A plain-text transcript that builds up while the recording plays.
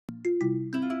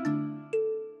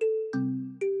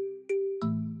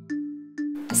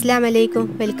Assalamu alaikum,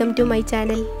 welcome to my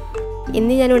channel.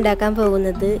 ഇന്ന് ഞാൻ ഉണ്ടാക്കാൻ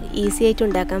പോകുന്നത് ഈസി ആയിട്ട്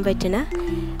ഉണ്ടാക്കാൻ പറ്റുന്ന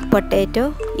പൊട്ടാറ്റോ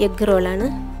എഗ് റോൾ ആണ്.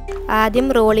 ആദ്യം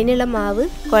റോളിനുള്ള മാവ്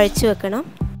കുഴച്ച് വെക്കണം.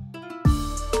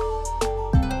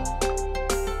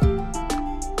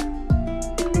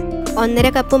 ഒന്നര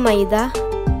കപ്പ് മൈദ,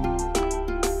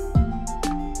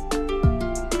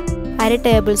 1/2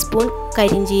 table spoon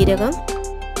കരിഞ്ജീരകം,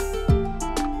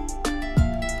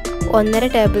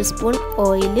 1/2 table spoon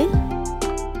oil,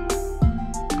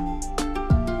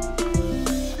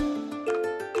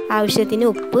 ആവശ്യത്തിന്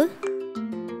ഉപ്പ്,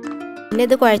 പിന്നെ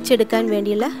ഇത് കുഴച്ചെടുക്കാൻ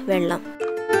വേണ്ടിയുള്ള വെള്ളം.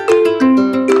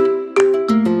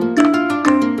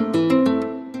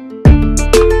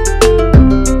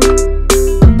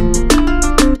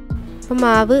 അപ്പോൾ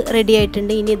മാവ് റെഡി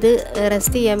ആയിട്ടുണ്ട്. ഇനി ഇത്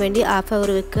റെസ്റ്റ് ചെയ്യാൻ വേണ്ടി 1/2 hour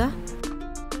വെക്കുക.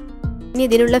 ഇനി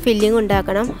ഇതിനുള്ള ഫില്ലിംഗ്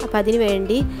ഉണ്ടാക്കണം. അപ്പോൾ അതിന്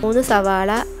വേണ്ടി 3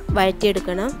 സവാള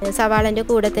വഴറ്റിയെടുക്കണം. സവാളൻ്റെ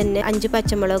കൂടെ തന്നെ 5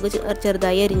 പച്ചമുളക്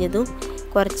ചെറുതായി അരിഞ്ഞതും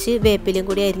കുറച്ച് വേപ്പിലും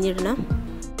കൂടി അരിഞ്ഞിടണം.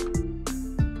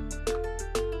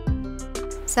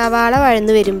 സവാള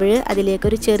വഴന്നു വരുമ്പോൾ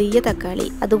അതിലേക്കൊരു ചെറിയ തക്കാളി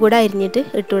അതുകൂടെ അരിഞ്ഞിട്ട്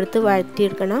ഇട്ടുകൊടുത്ത്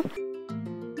വഴറ്റിയെടുക്കണം.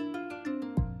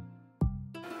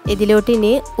 ഇതിലോട്ട്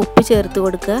ഇനി ഉപ്പ് ചേർത്ത്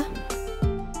കൊടുക്കുക.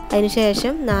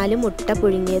 അതിനുശേഷം 4 മുട്ട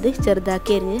പുഴുങ്ങിയത്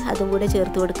ചെറുതാക്കി അരിഞ്ഞ് അതും കൂടെ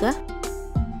ചേർത്ത് കൊടുക്കുക.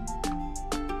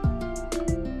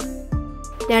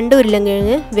 2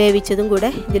 ഉരുളൻകിഴങ്ങ് വേവിച്ചതും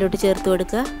കൂടെ ഇതിലോട്ട് ചേർത്ത്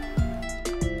കൊടുക്കുക.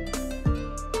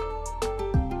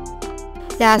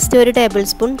 ലാസ്റ്റ് 1 ടേബിൾ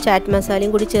സ്പൂൺ ചാറ്റ്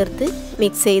മസാലയും കൂടി ചേർത്ത്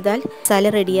മിക്സ് ചെയ്താൽ മസാല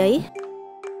റെഡിയായി.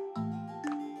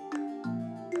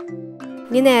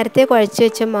 ഇനി നേരത്തെ കുഴച്ച്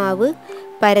വെച്ച മാവ്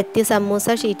പരത്തി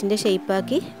സമൂസ ഷീറ്റിൻ്റെ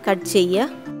ഷേപ്പാക്കി കട്ട് ചെയ്യുക.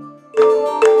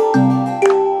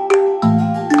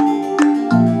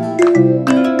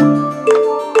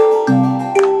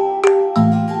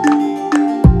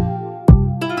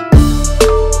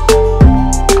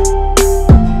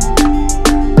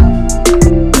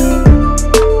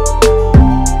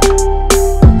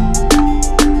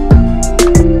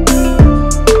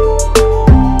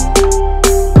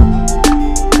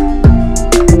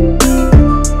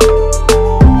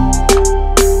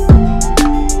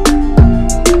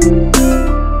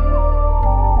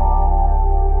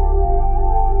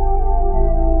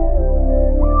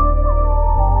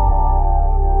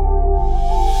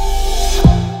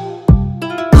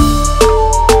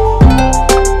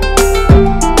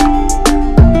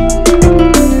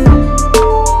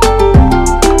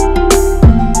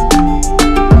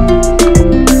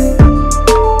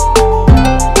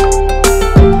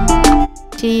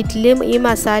 ഷീറ്റിൽ ഈ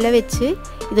മസാല വെച്ച്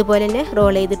ഇതുപോലെ തന്നെ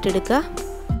റോൾ ചെയ്തിട്ടെടുക്കുക.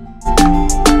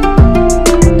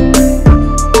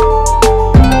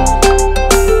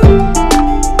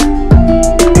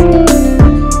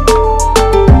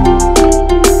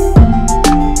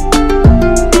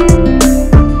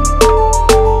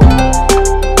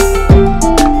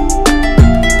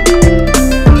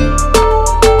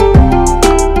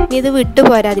 ഇത് വിട്ടു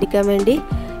പോരാതിരിക്കാൻ വേണ്ടി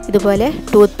ഇതുപോലെ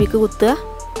ടൂത്ത് പിക്ക് കുത്തുക.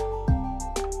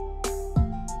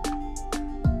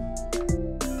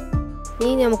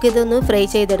 ഇനി നമുക്കിതൊന്ന് ഫ്രൈ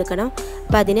ചെയ്തെടുക്കണം.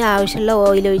 അപ്പം അതിന് ആവശ്യമുള്ള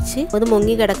ഓയിൽ ഒഴിച്ച് ഒന്ന്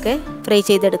മുങ്ങി കിടക്കെ ഫ്രൈ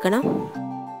ചെയ്തെടുക്കണം.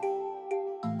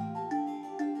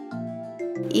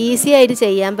 ഈസി ആയിട്ട്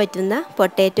ചെയ്യാൻ പറ്റുന്ന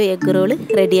പൊട്ടാറ്റോ എഗ് റോൾ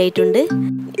റെഡി ആയിട്ടുണ്ട്.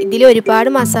 ഇതിൽ ഒരുപാട്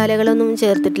മസാലകളൊന്നും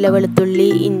ചേർത്തിട്ടില്ല, വെളുത്തുള്ളി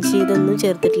ഇഞ്ചി ഇതൊന്നും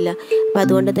ചേർത്തിട്ടില്ല. അപ്പം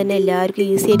അതുകൊണ്ട് തന്നെ എല്ലാവർക്കും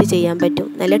ഈസി ആയിട്ട് ചെയ്യാൻ പറ്റും.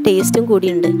 നല്ല ടേസ്റ്റും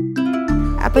കൂടിയുണ്ട്.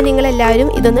 അപ്പം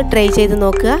നിങ്ങളെല്ലാവരും ഇതൊന്ന് ട്രൈ ചെയ്ത്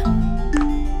നോക്കുക.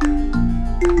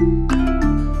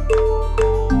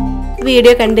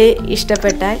 വീഡിയോ കണ്ട്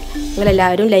ഇഷ്ടപ്പെട്ടാൽ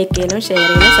നിങ്ങളെല്ലാവരും ലൈക്ക് ചെയ്യണം, ഷെയർ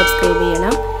ചെയ്യണം, സബ്സ്ക്രൈബ്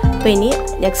ചെയ്യണം. അപ്പോൾ ഇനി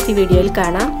നെക്സ്റ്റ് വീഡിയോയിൽ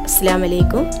കാണാം. അസ്സലാമു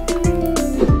അലൈക്കും.